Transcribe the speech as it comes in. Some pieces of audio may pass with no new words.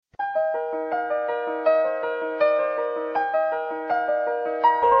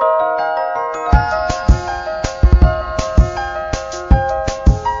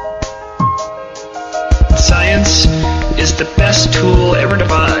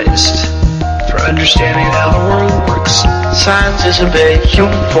understanding how the world works. Science is a very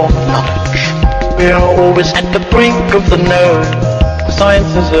human form of knowledge. We are always at the brink of the node. Science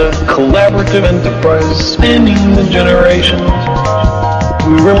is a collaborative enterprise spanning the generations.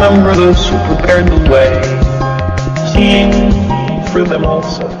 We remember those who prepared the way, seeing through them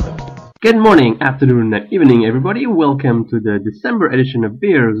also. Good morning, afternoon, and evening, everybody. Welcome to the December edition of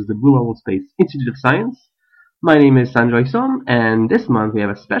BEARS, the Blue Owl Space Institute of Science. My name is Sanjoy Som, and this month we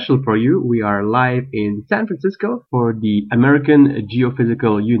have a special for you. We are live in San Francisco for the American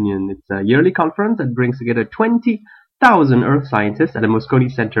Geophysical Union. It's a yearly conference that brings together 20,000 Earth scientists at the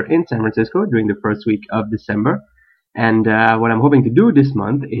Moscone Center in San Francisco during the first week of December. And what I'm hoping to do this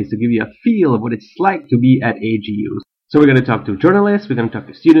month is to give you a feel of what it's like to be at AGU. So we're going to talk to journalists, we're going to talk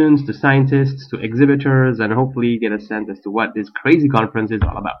to students, to scientists, to exhibitors, and hopefully get a sense as to what this crazy conference is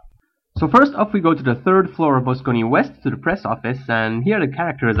all about. So first off, we go to the third floor of Moscone West to the press office, and here are the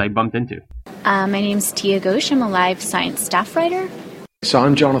characters I bumped into. My name's Tia Ghosh. I'm a live science staff writer. So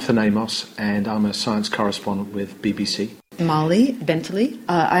I'm Jonathan Amos, and I'm a science correspondent with BBC. Molly Bentley.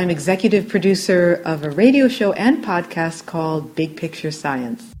 I'm executive producer of a radio show and podcast called Big Picture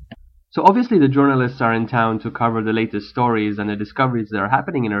Science. So obviously the journalists are in town to cover the latest stories and the discoveries that are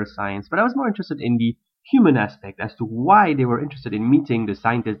happening in Earth science, but I was more interested in the human aspect as to why they were interested in meeting the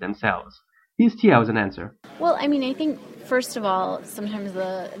scientists themselves. Here's Tia with an answer. Well, I think, first of all, sometimes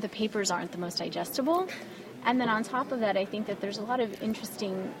the papers aren't the most digestible. And then on top of that, I think that there's a lot of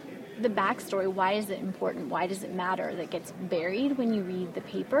interesting, the backstory, why is it important, why does it matter, that gets buried when you read the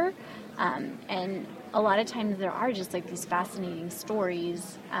paper. And a lot of times there are just like these fascinating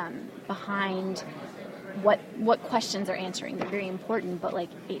stories behind what questions are answering. They're very important, but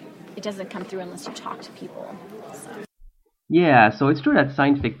it doesn't come through unless you talk to people. Yeah, so it's true that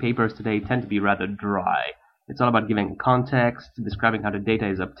scientific papers today tend to be rather dry. It's all about giving context, describing how the data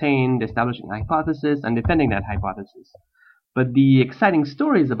is obtained, establishing a hypothesis, and defending that hypothesis. But the exciting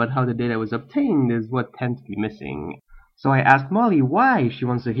stories about how the data was obtained is what tends to be missing. So I asked Molly why she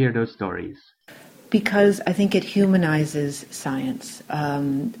wants to hear those stories. Because I think it humanizes science.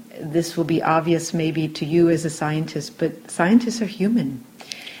 This will be obvious maybe to you as a scientist, but scientists are human.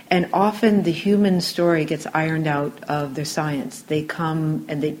 And often the human story gets ironed out of their science. They come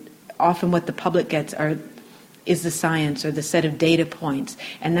and often what the public gets is the science or the set of data points,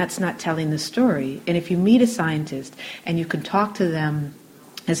 and that's not telling the story. And if you meet a scientist and you can talk to them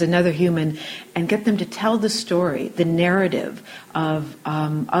as another human and get them to tell the story, the narrative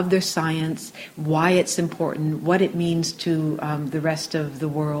of their science, why it's important, what it means to the rest of the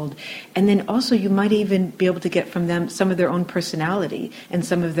world. And then also you might even be able to get from them some of their own personality and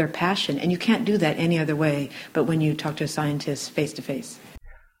some of their passion. And you can't do that any other way but when you talk to a scientist face to face.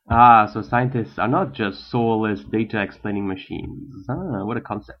 So scientists are not just soulless data-explaining machines. What a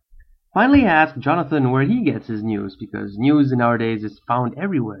concept. Finally, I asked Jonathan where he gets his news, because news nowadays is found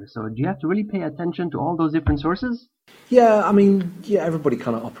everywhere. So do you have to really pay attention to all those different sources? Yeah, everybody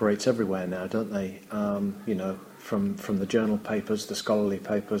kind of operates everywhere now, don't they? From the journal papers, the scholarly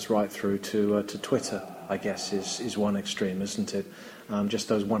papers, right through to Twitter, I guess, is one extreme, isn't it? Just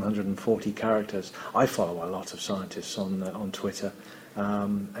those 140 characters. I follow a lot of scientists on Twitter.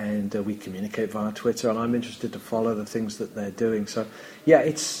 And we communicate via Twitter, and I'm interested to follow the things that they're doing. So, yeah,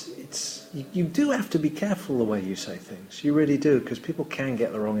 you do have to be careful the way you say things. You really do, because people can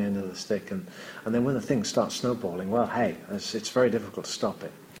get the wrong end of the stick, and then when the things start snowballing, well, hey, it's very difficult to stop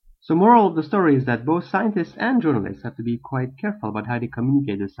it. So moral of the story is that both scientists and journalists have to be quite careful about how they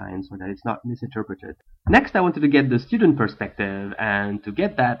communicate the science so that it's not misinterpreted. Next, I wanted to get the student perspective, and to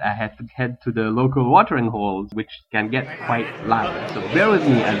get that, I had to head to the local watering holes, which can get quite loud. So bear with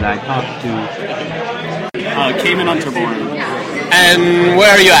me as I talk to Cayman Unterborn. And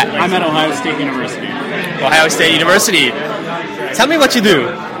where are you at? I'm at Ohio State University. Ohio State University. Tell me what you do.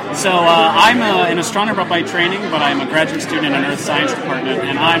 So I'm an astronomer by training, but I'm a graduate student in an Earth Science department,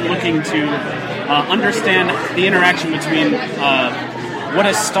 and I'm looking to understand the interaction between what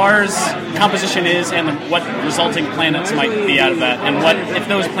a star's composition is and what resulting planets might be out of that, and what if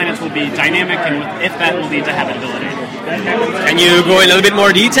those planets will be dynamic and if that will lead to habitability. Can you go in a little bit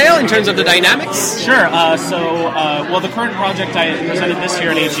more detail in terms of the dynamics? Sure. The current project I presented this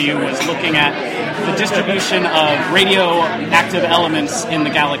year at AGU was looking at the distribution of radioactive elements in the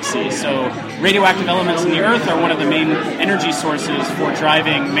galaxy. So radioactive elements in the Earth are one of the main energy sources for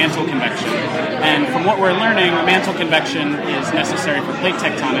driving mantle convection. And from what we're learning, mantle convection is necessary for plate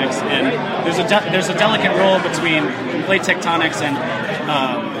tectonics, and there's a delicate role between plate tectonics and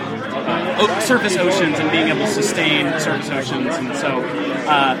surface oceans and being able to sustain surface oceans. And so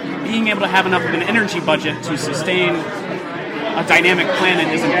being able to have enough of an energy budget to sustain a dynamic planet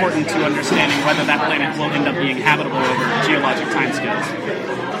is important to understanding whether that planet will end up being habitable over geologic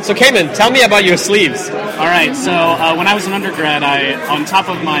timescales. So, Cayman, tell me about your sleeves. All right, so when I was an undergrad, on top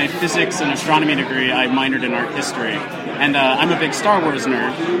of my physics and astronomy degree, I minored in art history. And I'm a big Star Wars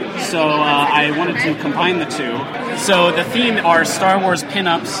nerd, so I wanted to combine the two. So the theme are Star Wars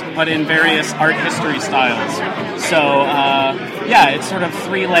pinups, but in various art history styles. So, it's sort of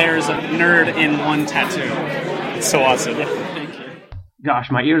 3 layers of nerd in one tattoo. It's so awesome. Thank you.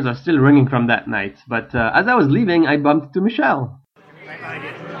 Gosh, my ears are still ringing from that night. But as I was leaving, I bumped into Michelle.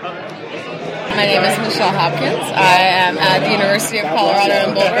 My name is Michelle Hopkins. I am at the University of Colorado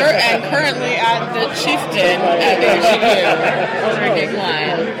in Boulder and currently at the Chieftain at AGU. Drinking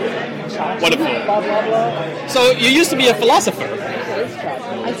wine. Wonderful. So you used to be a philosopher.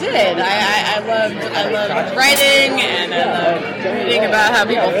 I did. I loved writing and I loved reading about how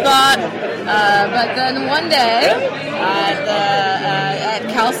people thought. But then one day at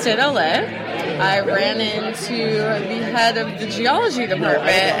Cal State LA, I ran into the head of the geology department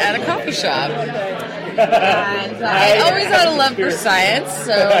at a coffee shop. And I always had a love for science,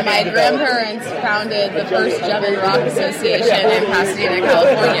 so my grandparents founded the first Gem and Rock Association in Pasadena,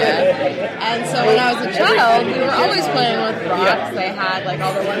 California. And so when I was a child, we were always playing with rocks. They had like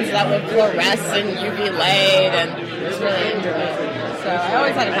all the ones that would fluoresce and UV light, and it was really interesting. So I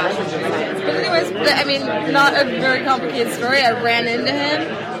always had a passion for science. But anyways, not a very complicated story. I ran into him.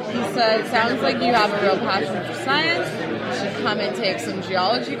 He said, sounds like you have a real passion for science. You should come and take some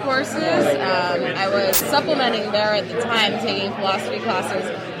geology courses. I was supplementing there at the time, taking philosophy classes,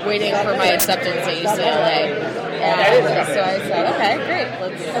 waiting for my acceptance at UCLA. And so I said, okay, great.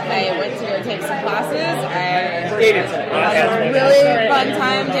 I went to go take some classes. I had a really fun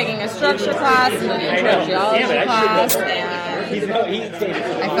time taking a structure class and an intro geology class, and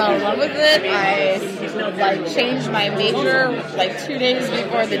I fell in love with it. I changed my major 2 days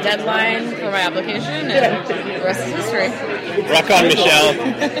before the deadline for my application, and the rest is history. Rock on, Michelle.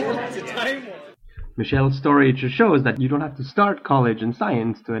 Michelle's story just shows that you don't have to start college in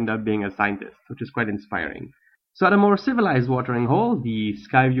science to end up being a scientist, which is quite inspiring. So at a more civilized watering hole, the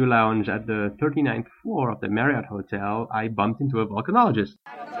Skyview Lounge at the 39th floor of the Marriott Hotel, I bumped into a volcanologist.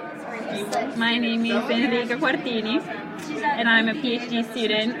 My name is Enrica Quartini, and I'm a PhD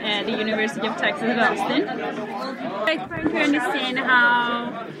student at the University of Texas at Austin. I'm trying to understand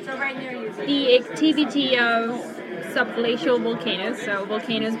how the activity of subglacial volcanoes, so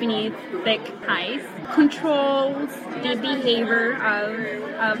volcanoes beneath thick ice, controls the behavior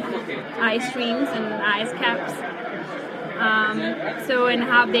of ice streams and ice caps. And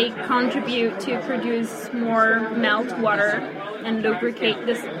how they contribute to produce more melt water and lubricate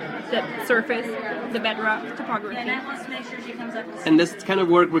the surface, the bedrock topography. And this kind of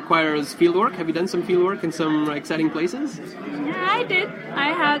work requires fieldwork. Have you done some fieldwork in some exciting places? Yeah, I did.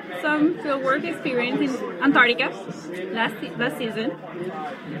 I had some fieldwork experience in Antarctica last season.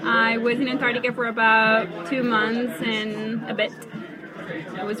 I was in Antarctica for about 2 months and a bit.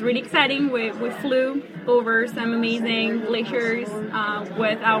 It was really exciting. We flew over some amazing glaciers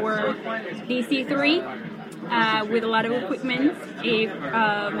with our DC-3 with a lot of equipment, 2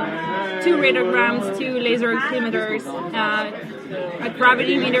 radiograms, 2 laser oximeters,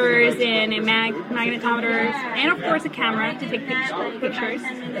 gravity meters, and magnetometers, and of course a camera to take pictures,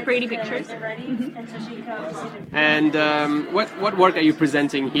 pretty pictures. Mm-hmm. And what work are you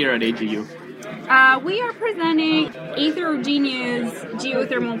presenting here at AGU? We are presenting heterogeneous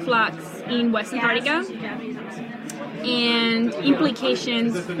geothermal flux in West Antarctica and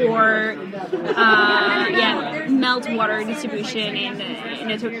implications for meltwater distribution in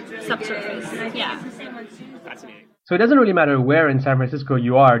the subsurface. Yeah. Fascinating. So it doesn't really matter where in San Francisco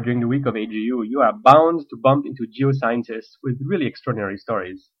you are during the week of AGU, you are bound to bump into geoscientists with really extraordinary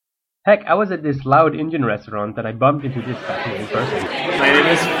stories. Heck, I was at this loud Indian restaurant and I bumped into this fascinating person. My name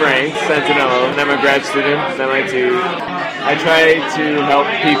is Frank Santinello, and I'm a grad student at MIT. I try to help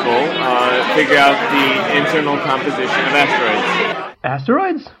people figure out the internal composition of asteroids.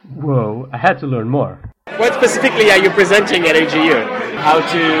 Asteroids? Whoa, I had to learn more. What specifically are you presenting at AGU? How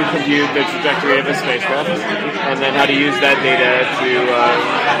to compute the trajectory of a spacecraft, and then how to use that data to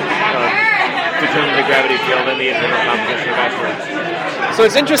determine the gravity field and the internal composition of asteroids. So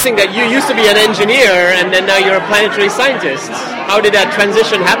it's interesting that you used to be an engineer and then now you're a planetary scientist. How did that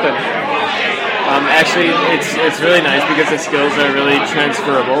transition happen? Actually, it's really nice because the skills are really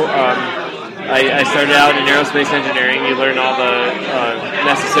transferable. I started out in aerospace engineering. You learn all the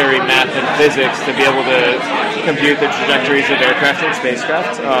necessary math and physics to be able to compute the trajectories of aircraft and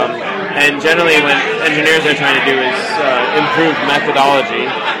spacecraft. And generally what engineers are trying to do is improve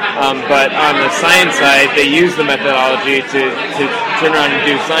methodology But on the science side, they use the methodology to turn around and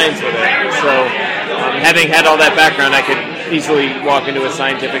do science with it. So having had all that background, I could easily walk into a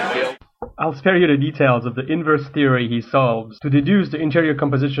scientific field. I'll spare you the details of the inverse theory he solves to deduce the interior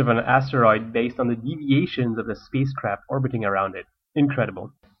composition of an asteroid based on the deviations of the spacecraft orbiting around it.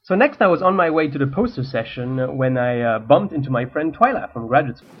 Incredible. So next I was on my way to the poster session when I bumped into my friend Twyla from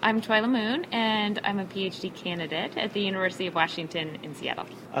graduate school. I'm Twyla Moon, and I'm a PhD candidate at the University of Washington in Seattle.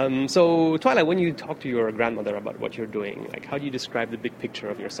 So Twyla, when you talk to your grandmother about what you're doing, how do you describe the big picture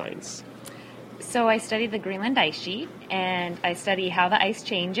of your science? So I study the Greenland ice sheet, and I study how the ice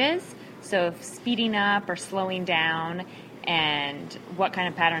changes, so speeding up or slowing down, and what kind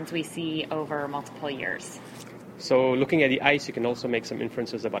of patterns we see over multiple years. So looking at the ice, you can also make some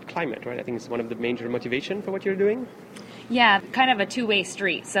inferences about climate, right? I think it's one of the major motivation for what you're doing. Yeah, kind of a two-way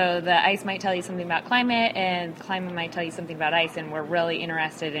street. So the ice might tell you something about climate, and climate might tell you something about ice, and we're really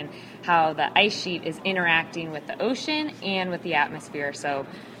interested in how the ice sheet is interacting with the ocean and with the atmosphere. So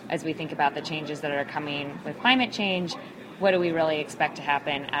as we think about the changes that are coming with climate change, what do we really expect to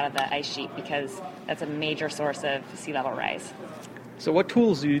happen out of the ice sheet? Because that's a major source of sea level rise. So what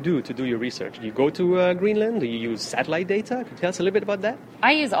tools do you do to do your research? Do you go to Greenland? Do you use satellite data? Can you tell us a little bit about that?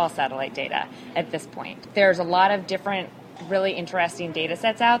 I use all satellite data at this point. There's a lot of different really interesting data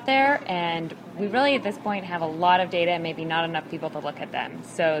sets out there, and we really at this point have a lot of data and maybe not enough people to look at them.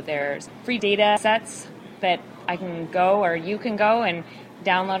 So there's free data sets that I can go, or you can go and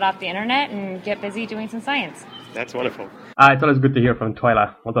download off the internet and get busy doing some science. That's wonderful. It's always good to hear from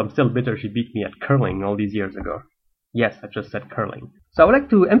Twyla, although I'm still bitter she beat me at curling all these years ago. Yes, I just said curling. So I would like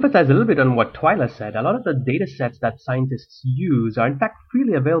to emphasize a little bit on what Twyla said. A lot of the data sets that scientists use are in fact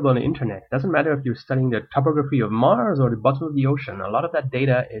freely available on the internet. It doesn't matter if you're studying the topography of Mars or the bottom of the ocean. A lot of that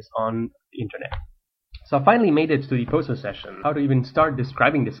data is on the internet. So I finally made it to the poster session. How to even start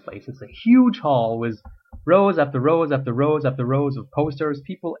describing this place. It's a huge hall with rows after rows after rows after rows of posters,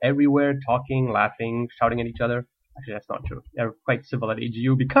 people everywhere talking, laughing, shouting at each other. Actually, that's not true. They're quite civil at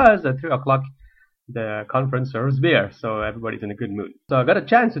AGU because at 3 o'clock the conference serves beer, so everybody's in a good mood. So I got a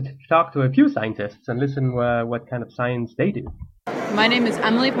chance to talk to a few scientists and listen what kind of science they do. My name is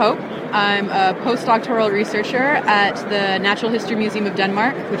Emily Pope. I'm a postdoctoral researcher at the Natural History Museum of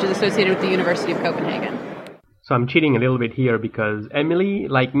Denmark, which is associated with the University of Copenhagen. So I'm cheating a little bit here because Emily,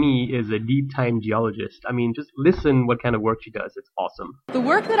 like me, is a deep-time geologist. I mean, just listen what kind of work she does. It's awesome. The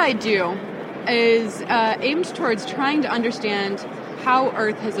work that I do is aimed towards trying to understand how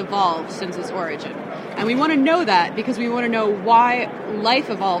Earth has evolved since its origin. And we want to know that because we want to know why life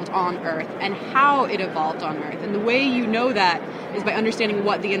evolved on Earth and how it evolved on Earth. And the way you know that is by understanding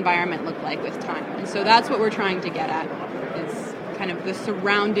what the environment looked like with time. And so that's what we're trying to get at, is kind of the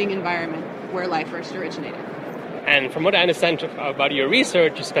surrounding environment where life first originated. And from what I understand about your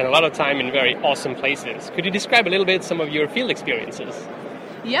research, you spend a lot of time in very awesome places. Could you describe a little bit some of your field experiences?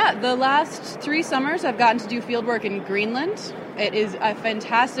 Yeah, the last 3 summers I've gotten to do fieldwork in Greenland. It is a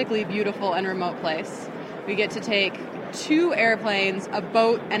fantastically beautiful and remote place. We get to take 2 airplanes, a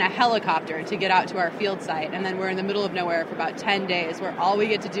boat, and a helicopter to get out to our field site. And then we're in the middle of nowhere for about 10 days where all we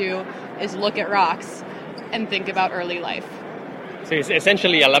get to do is look at rocks and think about early life. So it's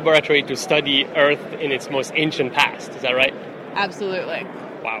essentially a laboratory to study Earth in its most ancient past. Is that right? Absolutely.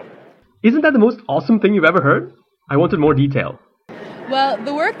 Wow. Isn't that the most awesome thing you've ever heard? I wanted more detail. Well,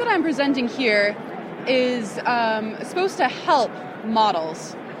 the work that I'm presenting here is supposed to help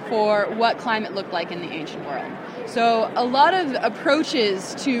models for what climate looked like in the ancient world. So a lot of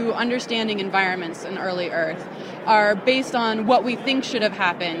approaches to understanding environments in early Earth are based on what we think should have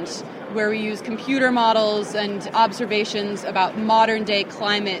happened, where we use computer models and observations about modern day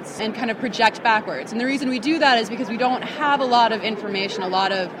climates and kind of project backwards. And the reason we do that is because we don't have a lot of information, a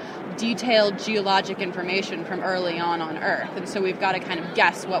lot of detailed geologic information from early on Earth. And so we've got to kind of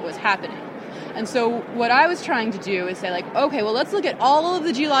guess what was happening. And so what I was trying to do is say, okay, well, let's look at all of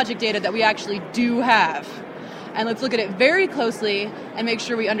the geologic data that we actually do have. And let's look at it very closely and make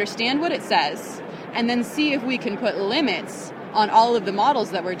sure we understand what it says, and then see if we can put limits on all of the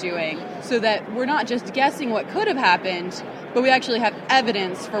models that we're doing so that we're not just guessing what could have happened, but we actually have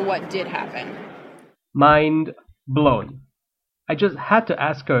evidence for what did happen. Mind blown. I just had to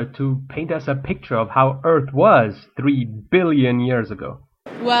ask her to paint us a picture of how Earth was 3 billion years ago.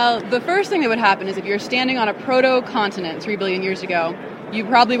 Well, the first thing that would happen is if you're standing on a proto-continent 3 billion years ago, you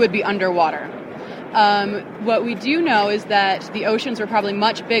probably would be underwater. What we do know is that the oceans were probably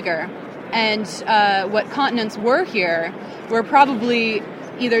much bigger, and what continents were here were probably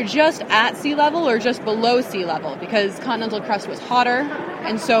either just at sea level or just below sea level, because continental crust was hotter,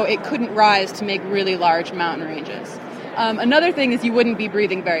 and so it couldn't rise to make really large mountain ranges. Another thing is you wouldn't be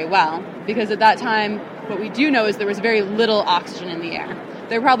breathing very well, because at that time, what we do know is there was very little oxygen in the air.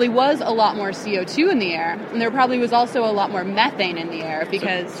 There probably was a lot more CO2 in the air, and there probably was also a lot more methane in the air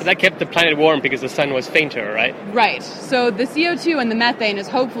because... So that kept the planet warm because the sun was fainter, right? Right. So the CO2 and the methane is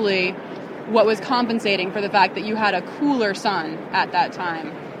hopefully what was compensating for the fact that you had a cooler sun at that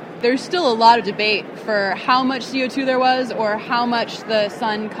time. There's still a lot of debate for how much CO2 there was or how much the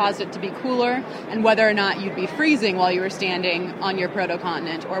sun caused it to be cooler and whether or not you'd be freezing while you were standing on your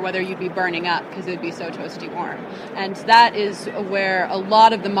protocontinent or whether you'd be burning up because it would be so toasty warm. And that is where a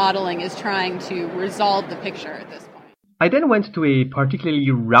lot of the modeling is trying to resolve the picture at this point. I then went to a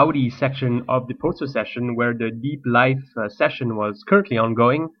particularly rowdy section of the poster session where the Deep Life session was currently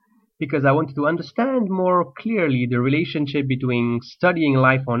ongoing, because I wanted to understand more clearly the relationship between studying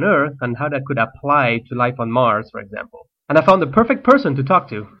life on Earth and how that could apply to life on Mars, for example. And I found the perfect person to talk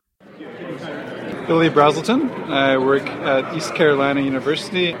to. Billy Brazelton. I work at East Carolina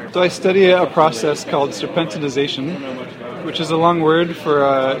University. So I study a process called serpentinization, which is a long word for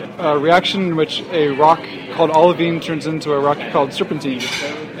a reaction in which a rock called olivine turns into a rock called serpentine.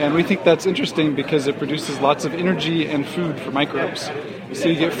 And we think that's interesting because it produces lots of energy and food for microbes. So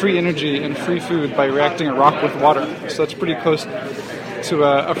you get free energy and free food by reacting a rock with water. So that's pretty close to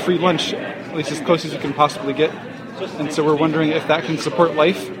a free lunch, at least as close as you can possibly get. And so we're wondering if that can support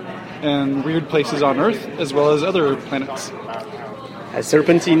life in weird places on Earth as well as other planets. Has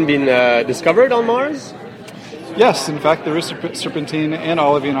serpentine been discovered on Mars? Yes, in fact, there is serpentine and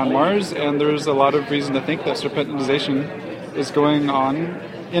olivine on Mars, and there's a lot of reason to think that serpentinization is going on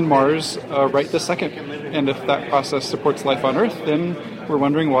in Mars right this second. And if that process supports life on Earth, then we're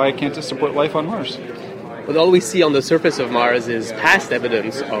wondering why can't it support life on Mars? But all we see on the surface of Mars is past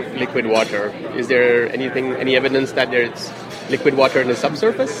evidence of liquid water. Is there any evidence that there's liquid water in the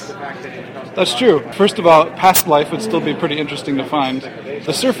subsurface? That's true. First of all, past life would still be pretty interesting to find.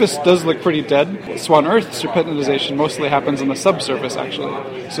 The surface does look pretty dead. So on Earth, serpentinization mostly happens on the subsurface,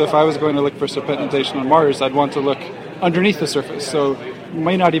 actually. So if I was going to look for serpentinization on Mars, I'd want to look underneath the surface. So you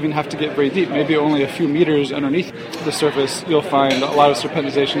may not even have to get very deep. Maybe only a few meters underneath the surface, you'll find a lot of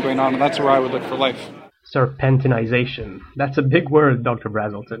serpentinization going on, and that's where I would look for life. Serpentinization. That's a big word, Dr.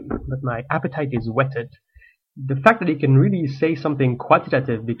 Brazelton, but my appetite is whetted. The fact that he can really say something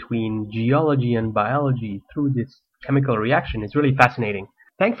quantitative between geology and biology through this chemical reaction is really fascinating.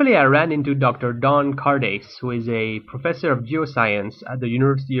 Thankfully, I ran into Dr. Dawn Cardace, who is a professor of geoscience at the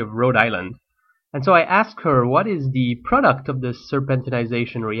University of Rhode Island. And so I asked her, what is the product of this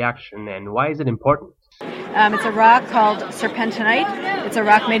serpentinization reaction and why is it important? It's a rock called serpentinite. It's a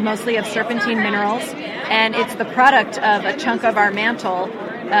rock made mostly of serpentine minerals, and it's the product of a chunk of our mantle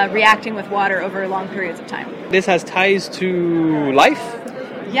reacting with water over long periods of time. This has ties to life?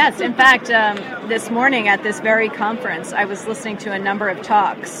 Yes, in fact, this morning at this very conference, I was listening to a number of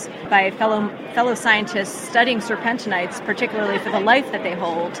talks by fellow scientists studying serpentinites, particularly for the life that they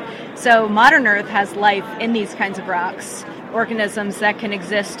hold. So modern Earth has life in these kinds of rocks, organisms that can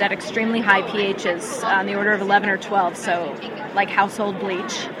exist at extremely high pHs, on the order of 11 or 12, so like household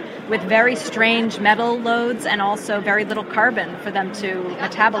bleach, with very strange metal loads and also very little carbon for them to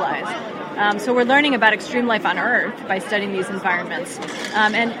metabolize. So we're learning about extreme life on Earth by studying these environments.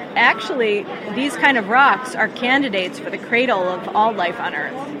 And actually, these kind of rocks are candidates for the cradle of all life on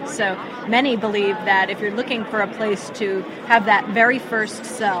Earth. So many believe that if you're looking for a place to have that very first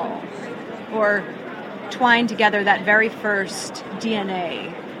cell, or twine together that very first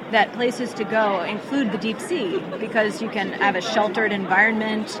DNA, that places to go include the deep sea, because you can have a sheltered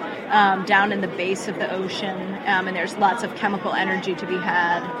environment down in the base of the ocean, and there's lots of chemical energy to be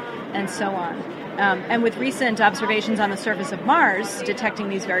had, and so on. And with recent observations on the surface of Mars, detecting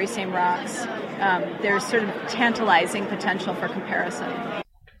these very same rocks, there's sort of tantalizing potential for comparison.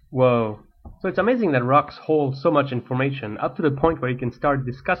 Whoa. So it's amazing that rocks hold so much information, up to the point where you can start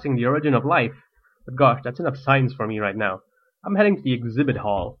discussing the origin of life. But gosh, that's enough science for me right now. I'm heading to the exhibit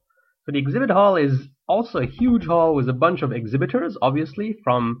hall. So the exhibit hall is also a huge hall with a bunch of exhibitors, obviously,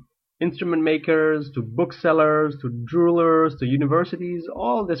 from instrument makers to booksellers to jewelers to universities,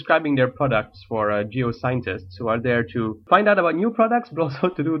 all describing their products for geoscientists who are there to find out about new products, but also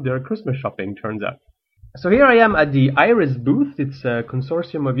to do their Christmas shopping, turns out. So here I am at the IRIS booth. It's a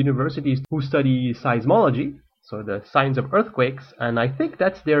consortium of universities who study seismology, so the science of earthquakes, and I think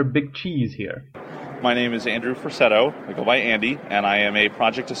that's their big cheese here. My name is Andrew Forsetto. I go by Andy, and I am a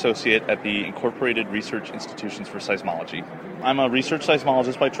project associate at the Incorporated Research Institutions for Seismology. I'm a research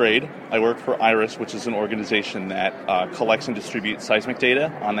seismologist by trade. I work for IRIS, which is an organization that collects and distributes seismic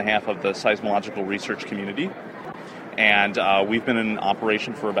data on behalf of the seismological research community. And we've been in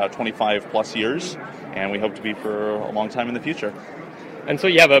operation for about 25 plus years, and we hope to be for a long time in the future. And so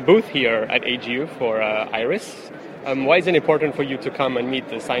you have a booth here at AGU for IRIS. Why is it important for you to come and meet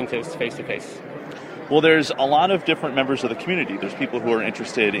the scientists face-to-face? Well, there's a lot of different members of the community. There's people who are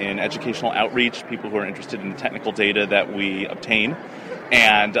interested in educational outreach, people who are interested in the technical data that we obtain.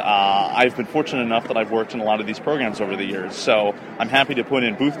 And I've been fortunate enough that I've worked in a lot of these programs over the years. So I'm happy to put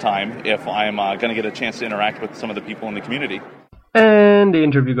in booth time if I'm going to get a chance to interact with some of the people in the community. And the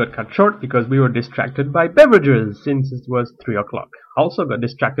interview got cut short because we were distracted by beverages since it was 3 o'clock. Also got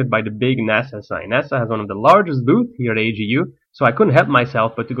distracted by the big NASA sign. NASA has one of the largest booths here at AGU, so I couldn't help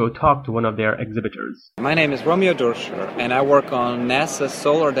myself but to go talk to one of their exhibitors. My name is Romeo Durscher, and I work on NASA's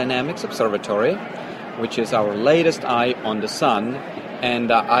Solar Dynamics Observatory, which is our latest eye on the sun.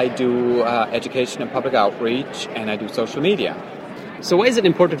 And I do education and public outreach, and I do social media. So why is it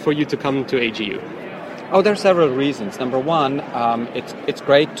important for you to come to AGU? Oh, there are several reasons. Number one, it's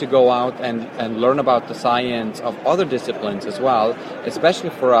great to go out and learn about the science of other disciplines as well, especially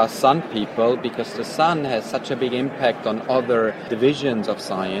for us sun people, because the sun has such a big impact on other divisions of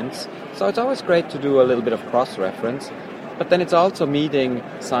science. So it's always great to do a little bit of cross-reference. But then it's also meeting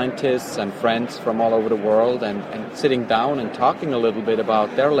scientists and friends from all over the world and sitting down and talking a little bit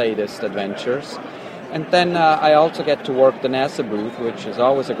about their latest adventures. And then I also get to work the NASA booth, which is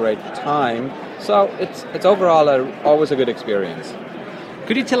always a great time. So it's overall always a good experience.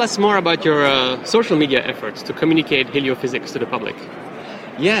 Could you tell us more about your social media efforts to communicate heliophysics to the public?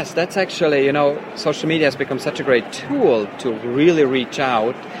 Yes, that's actually, social media has become such a great tool to really reach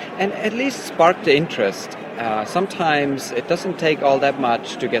out and at least spark the interest. Sometimes it doesn't take all that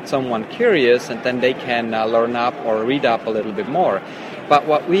much to get someone curious, and then they can learn up or read up a little bit more. But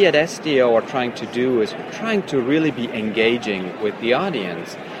what we at SDO are trying to do is we're trying to really be engaging with the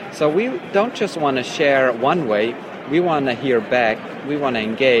audience. So we don't just want to share one way, we want to hear back, we want to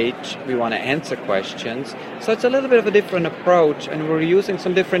engage, we want to answer questions. So it's a little bit of a different approach, and we're using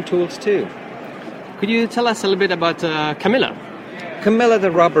some different tools too. Could you tell us a little bit about Camilla? Camilla the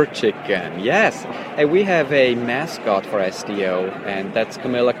rubber chicken, yes. We have a mascot for SDO, and that's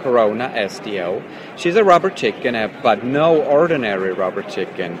Camilla Corona, SDO. She's a rubber chicken, but no ordinary rubber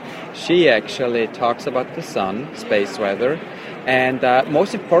chicken. She actually talks about the sun, space weather, and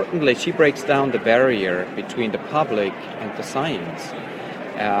most importantly, she breaks down the barrier between the public and the science.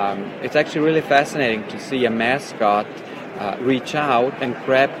 It's actually really fascinating to see a mascot reach out and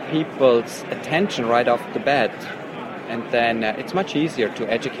grab people's attention right off the bat. And then it's much easier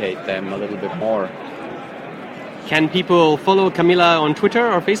to educate them a little bit more. Can people follow Camilla on Twitter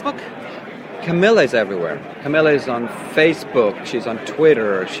or Facebook? Camilla is everywhere. Camilla is on Facebook, she's on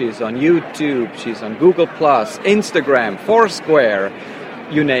Twitter, she's on YouTube, she's on Google+, Instagram, Foursquare,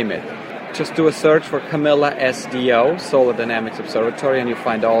 you name it. Just do a search for Camilla SDO, Solar Dynamics Observatory, and you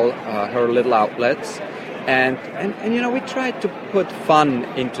find all her little outlets. And we try to put fun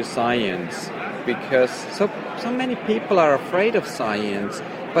into science, because so many people are afraid of science,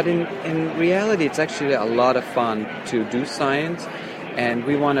 but in reality it's actually a lot of fun to do science, and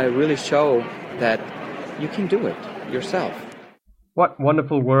we want to really show that you can do it yourself. What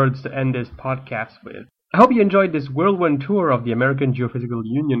wonderful words to end this podcast with. I hope you enjoyed this whirlwind tour of the American Geophysical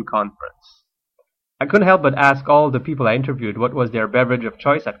Union Conference. I couldn't help but ask all the people I interviewed what was their beverage of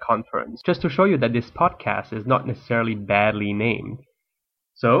choice at conference, just to show you that this podcast is not necessarily badly named.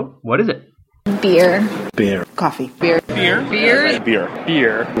 So, what is it? Beer. Beer. Coffee. Beer. Beer. Beer.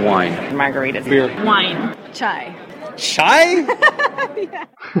 Beer. Wine. Margaritas. Beer. Wine. Chai. Chai?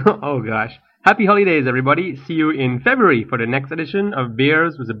 Oh gosh. Happy holidays, everybody. See you in February for the next edition of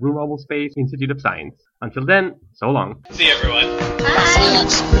Beers with the Blue Marble Space Institute of Science. Until then, so long. See you, everyone.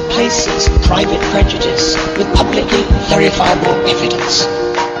 Science replaces private prejudice with publicly verifiable evidence.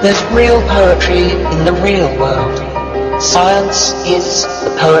 There's real poetry in the real world. Science is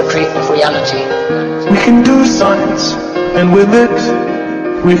the poetry of reality. We can do science, and with it,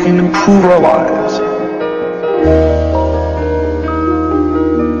 we can improve our lives.